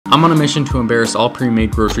I'm on a mission to embarrass all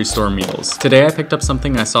pre-made grocery store meals. Today I picked up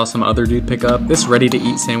something I saw some other dude pick up. This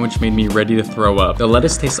ready-to-eat sandwich made me ready to throw up. The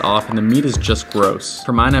lettuce tastes off and the meat is just gross.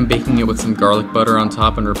 For mine, I'm baking it with some garlic butter on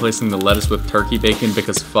top and replacing the lettuce with turkey bacon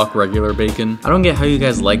because fuck regular bacon. I don't get how you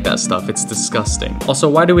guys like that stuff, it's disgusting. Also,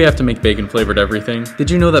 why do we have to make bacon flavored everything?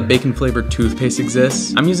 Did you know that bacon flavored toothpaste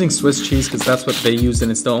exists? I'm using Swiss cheese because that's what they use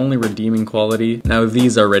and it's the only redeeming quality. Now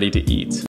these are ready to eat.